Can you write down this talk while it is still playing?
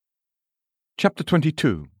Chapter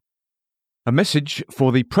 22. A message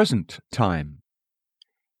for the present time.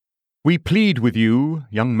 We plead with you,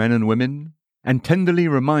 young men and women, and tenderly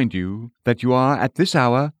remind you that you are at this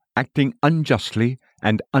hour acting unjustly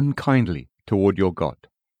and unkindly toward your God.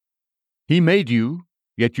 He made you,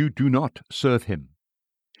 yet you do not serve him.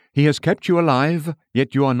 He has kept you alive,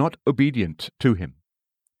 yet you are not obedient to him.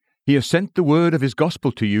 He has sent the word of his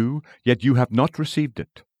gospel to you, yet you have not received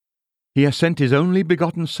it. He has sent his only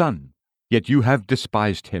begotten Son, yet you have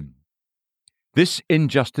despised him. This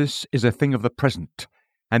injustice is a thing of the present,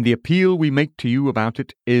 and the appeal we make to you about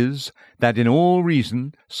it is that in all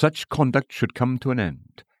reason such conduct should come to an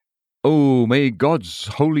end. Oh, may God's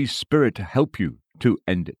Holy Spirit help you to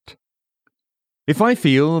end it. If I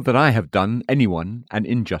feel that I have done anyone an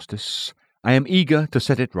injustice, I am eager to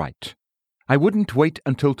set it right. I wouldn't wait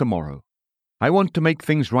until tomorrow. I want to make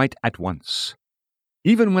things right at once.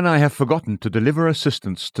 Even when I have forgotten to deliver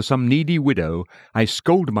assistance to some needy widow, I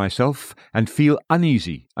scold myself and feel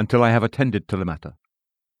uneasy until I have attended to the matter.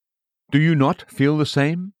 Do you not feel the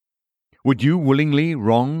same? Would you willingly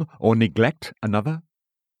wrong or neglect another?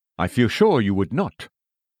 I feel sure you would not.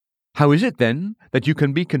 How is it, then, that you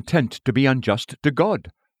can be content to be unjust to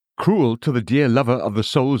God, cruel to the dear lover of the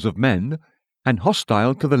souls of men, and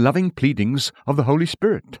hostile to the loving pleadings of the Holy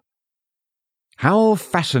Spirit? How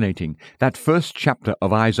fascinating that first chapter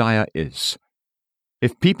of Isaiah is!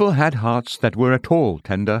 If people had hearts that were at all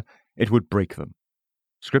tender, it would break them.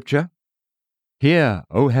 Scripture: Hear,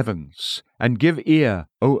 O heavens, and give ear,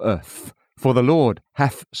 O earth, for the Lord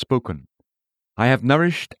hath spoken. I have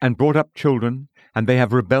nourished and brought up children, and they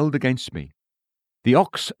have rebelled against me. The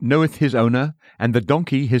ox knoweth his owner, and the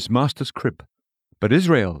donkey his master's crib. But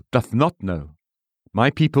Israel doth not know. My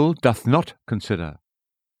people doth not consider.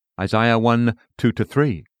 Isaiah 1,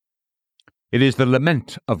 2-3. It is the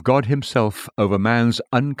lament of God himself over man's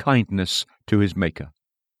unkindness to his Maker.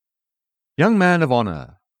 Young man of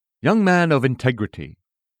honor, young man of integrity,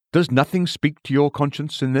 does nothing speak to your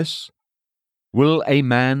conscience in this? Will a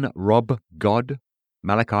man rob God?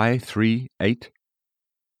 Malachi 3:8.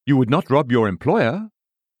 You would not rob your employer.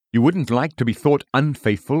 You wouldn't like to be thought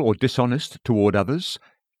unfaithful or dishonest toward others.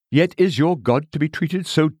 Yet is your God to be treated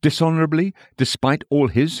so dishonorably despite all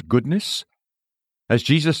his goodness? As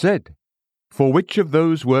Jesus said, For which of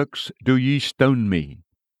those works do ye stone me?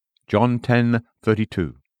 John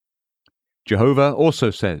 10:32. Jehovah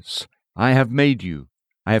also says, I have made you.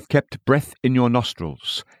 I have kept breath in your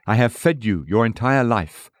nostrils. I have fed you your entire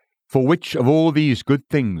life. For which of all these good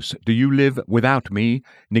things do you live without me,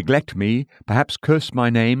 neglect me, perhaps curse my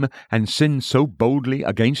name, and sin so boldly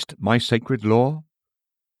against my sacred law?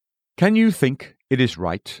 Can you think it is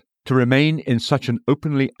right to remain in such an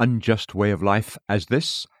openly unjust way of life as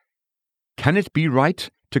this? Can it be right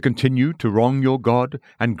to continue to wrong your God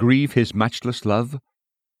and grieve his matchless love?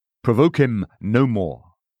 Provoke him no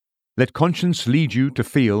more. Let conscience lead you to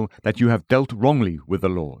feel that you have dealt wrongly with the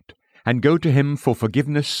Lord, and go to him for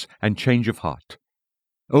forgiveness and change of heart.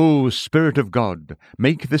 O Spirit of God,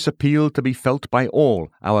 make this appeal to be felt by all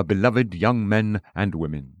our beloved young men and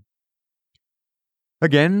women.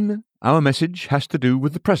 Again, our message has to do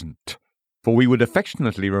with the present, for we would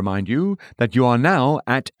affectionately remind you that you are now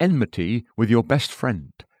at enmity with your best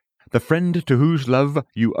friend, the friend to whose love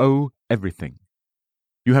you owe everything.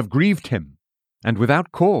 You have grieved him, and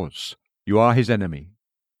without cause you are his enemy.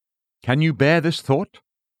 Can you bear this thought?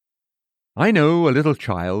 I know a little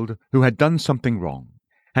child who had done something wrong,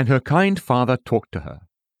 and her kind father talked to her.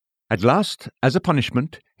 At last, as a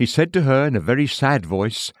punishment, he said to her in a very sad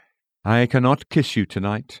voice, I cannot kiss you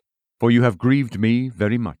tonight, for you have grieved me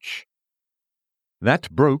very much. That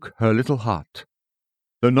broke her little heart.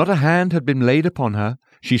 Though not a hand had been laid upon her,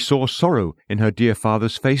 she saw sorrow in her dear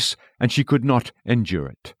father's face, and she could not endure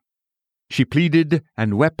it. She pleaded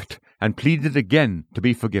and wept and pleaded again to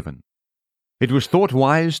be forgiven. It was thought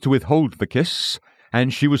wise to withhold the kiss,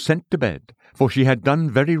 and she was sent to bed, for she had done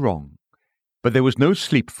very wrong. But there was no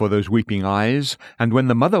sleep for those weeping eyes, and when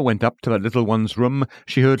the mother went up to the little one's room,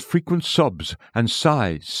 she heard frequent sobs and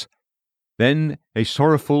sighs. Then a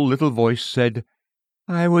sorrowful little voice said,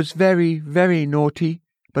 I was very, very naughty,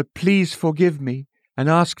 but please forgive me, and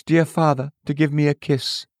ask dear father to give me a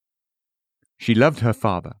kiss. She loved her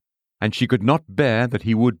father, and she could not bear that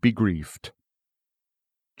he would be grieved.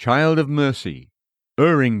 Child of mercy,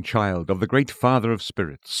 erring child of the great Father of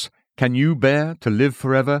spirits, can you bear to live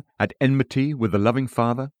forever at enmity with the loving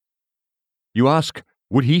Father? You ask,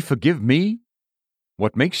 would he forgive me?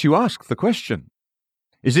 What makes you ask the question?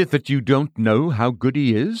 Is it that you don't know how good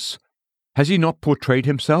he is? Has he not portrayed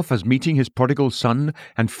himself as meeting his prodigal son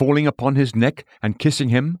and falling upon his neck and kissing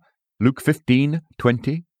him? Luke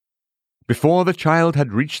 15:20. Before the child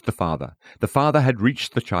had reached the father had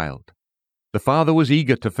reached the child. The father was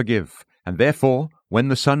eager to forgive, and therefore, when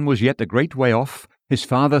the son was yet a great way off, his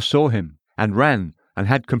father saw him, and ran, and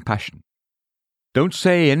had compassion. Don't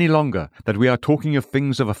say any longer that we are talking of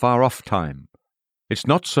things of a far-off time. It's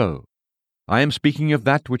not so. I am speaking of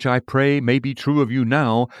that which I pray may be true of you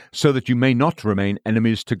now, so that you may not remain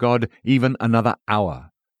enemies to God even another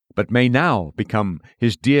hour, but may now become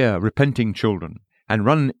his dear repenting children, and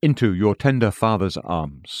run into your tender Father's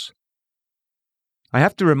arms. I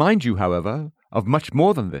have to remind you, however, of much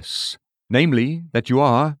more than this, namely, that you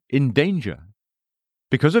are in danger.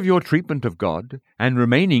 Because of your treatment of God, and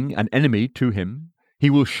remaining an enemy to him, he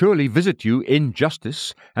will surely visit you in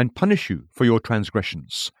justice and punish you for your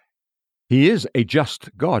transgressions. He is a just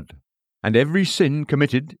God, and every sin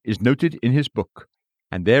committed is noted in his book,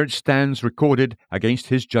 and there it stands recorded against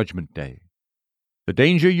his judgment day. The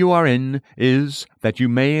danger you are in is that you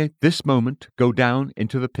may at this moment go down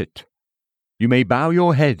into the pit. You may bow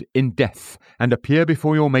your head in death and appear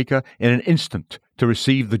before your Maker in an instant to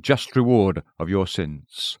receive the just reward of your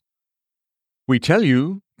sins. We tell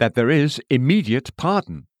you that there is immediate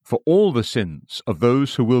pardon for all the sins of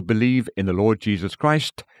those who will believe in the Lord Jesus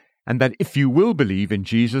Christ, and that if you will believe in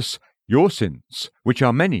Jesus, your sins, which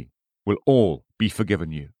are many, will all be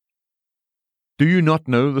forgiven you. Do you not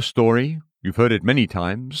know the story? You've heard it many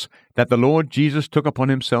times, that the Lord Jesus took upon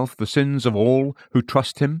himself the sins of all who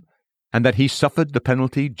trust him, and that he suffered the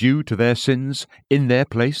penalty due to their sins in their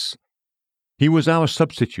place? He was our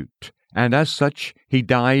substitute, and as such he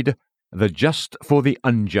died, the just for the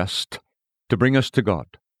unjust, to bring us to God.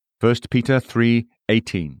 1 Peter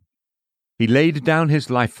 3:18. He laid down his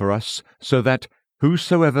life for us, so that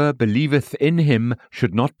whosoever believeth in him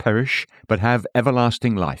should not perish, but have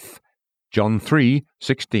everlasting life. John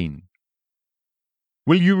 3:16.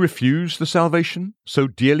 Will you refuse the salvation, so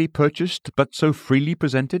dearly purchased but so freely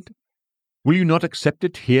presented? Will you not accept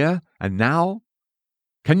it here and now?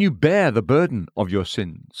 Can you bear the burden of your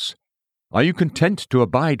sins? Are you content to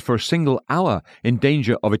abide for a single hour in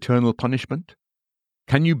danger of eternal punishment?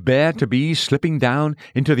 Can you bear to be slipping down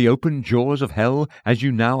into the open jaws of hell as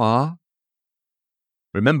you now are?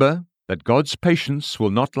 Remember that God's patience will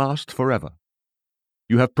not last forever.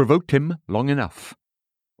 You have provoked him long enough.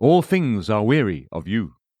 All things are weary of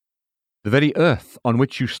you. The very earth on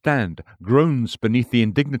which you stand groans beneath the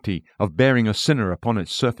indignity of bearing a sinner upon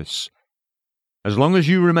its surface. As long as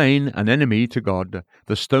you remain an enemy to God,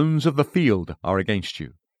 the stones of the field are against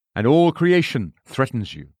you, and all creation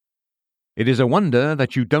threatens you. It is a wonder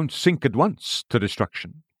that you don't sink at once to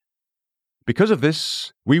destruction. Because of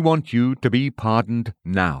this, we want you to be pardoned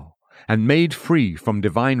now, and made free from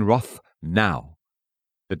divine wrath now.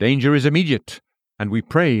 The danger is immediate, and we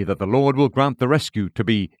pray that the Lord will grant the rescue to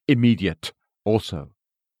be immediate also.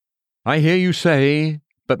 I hear you say,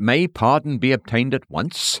 but may pardon be obtained at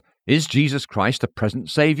once? Is Jesus Christ a present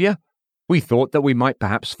Saviour? We thought that we might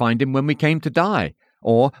perhaps find him when we came to die,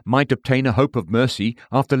 or might obtain a hope of mercy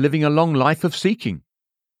after living a long life of seeking.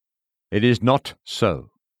 It is not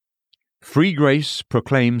so. Free grace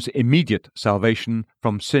proclaims immediate salvation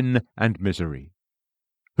from sin and misery.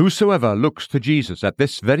 Whosoever looks to Jesus at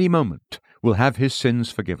this very moment will have his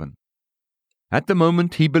sins forgiven. At the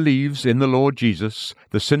moment he believes in the Lord Jesus,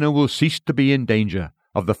 the sinner will cease to be in danger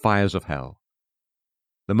of the fires of hell.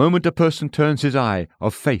 The moment a person turns his eye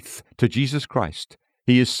of faith to Jesus Christ,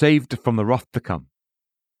 he is saved from the wrath to come.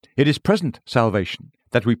 It is present salvation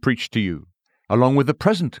that we preach to you, along with the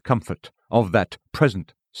present comfort of that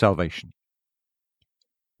present salvation.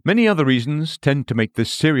 Many other reasons tend to make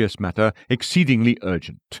this serious matter exceedingly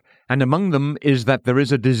urgent, and among them is that there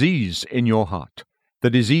is a disease in your heart, the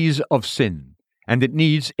disease of sin, and it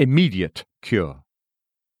needs immediate cure.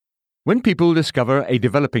 When people discover a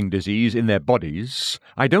developing disease in their bodies,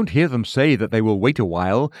 I don't hear them say that they will wait a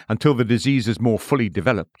while until the disease is more fully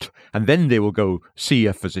developed, and then they will go see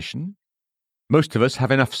a physician. Most of us have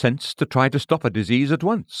enough sense to try to stop a disease at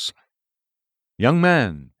once. Young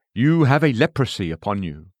man, you have a leprosy upon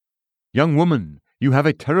you. Young woman, you have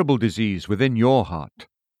a terrible disease within your heart.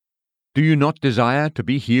 Do you not desire to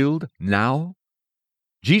be healed now?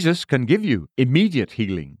 Jesus can give you immediate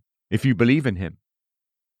healing if you believe in him.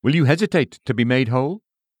 Will you hesitate to be made whole?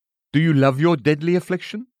 Do you love your deadly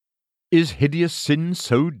affliction? Is hideous sin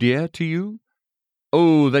so dear to you?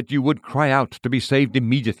 Oh, that you would cry out to be saved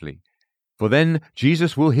immediately, for then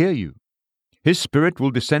Jesus will hear you. His Spirit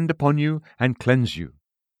will descend upon you and cleanse you.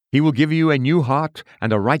 He will give you a new heart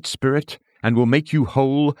and a right spirit, and will make you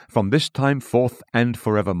whole from this time forth and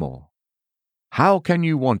forevermore. How can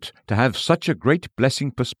you want to have such a great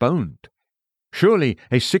blessing postponed? Surely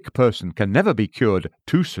a sick person can never be cured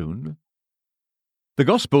too soon. The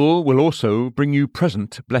gospel will also bring you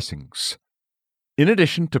present blessings. In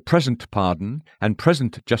addition to present pardon and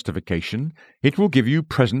present justification, it will give you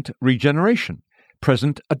present regeneration,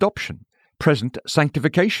 present adoption, present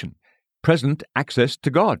sanctification, present access to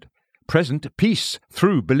God, present peace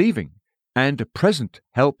through believing, and present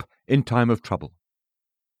help in time of trouble.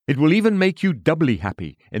 It will even make you doubly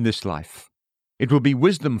happy in this life. It will be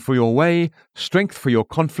wisdom for your way, strength for your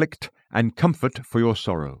conflict, and comfort for your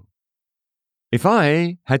sorrow. If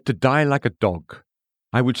I had to die like a dog,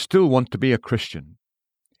 I would still want to be a Christian.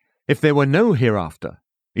 If there were no hereafter,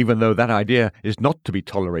 even though that idea is not to be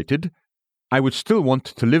tolerated, I would still want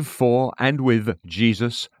to live for and with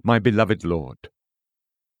Jesus, my beloved Lord.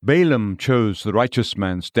 Balaam chose the righteous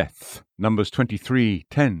man's death, Numbers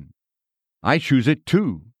 23:10. I choose it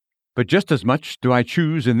too, but just as much do I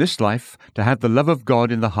choose in this life to have the love of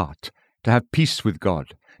God in the heart, to have peace with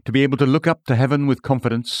God, to be able to look up to heaven with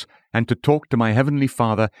confidence, and to talk to my Heavenly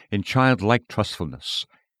Father in childlike trustfulness.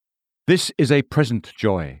 This is a present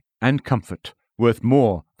joy and comfort worth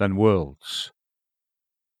more than worlds.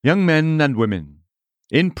 Young men and women,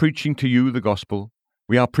 in preaching to you the gospel,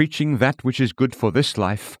 we are preaching that which is good for this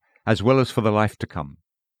life as well as for the life to come.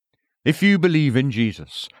 If you believe in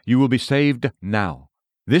Jesus, you will be saved now,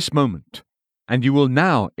 this moment, and you will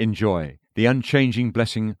now enjoy the unchanging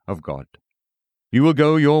blessing of God. You will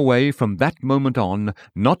go your way from that moment on,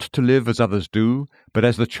 not to live as others do, but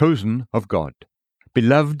as the chosen of God,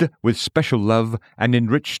 beloved with special love and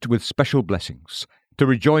enriched with special blessings, to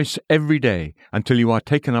rejoice every day until you are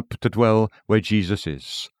taken up to dwell where Jesus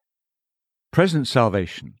is. Present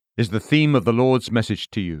salvation is the theme of the Lord's message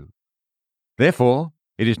to you. Therefore,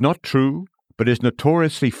 it is not true, but is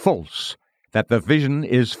notoriously false, that the vision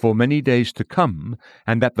is for many days to come,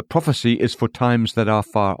 and that the prophecy is for times that are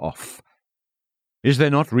far off. Is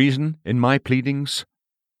there not reason in my pleadings?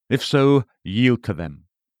 If so, yield to them.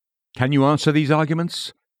 Can you answer these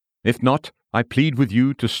arguments? If not, I plead with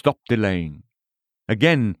you to stop delaying.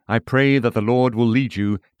 Again, I pray that the Lord will lead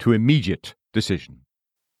you to immediate decision.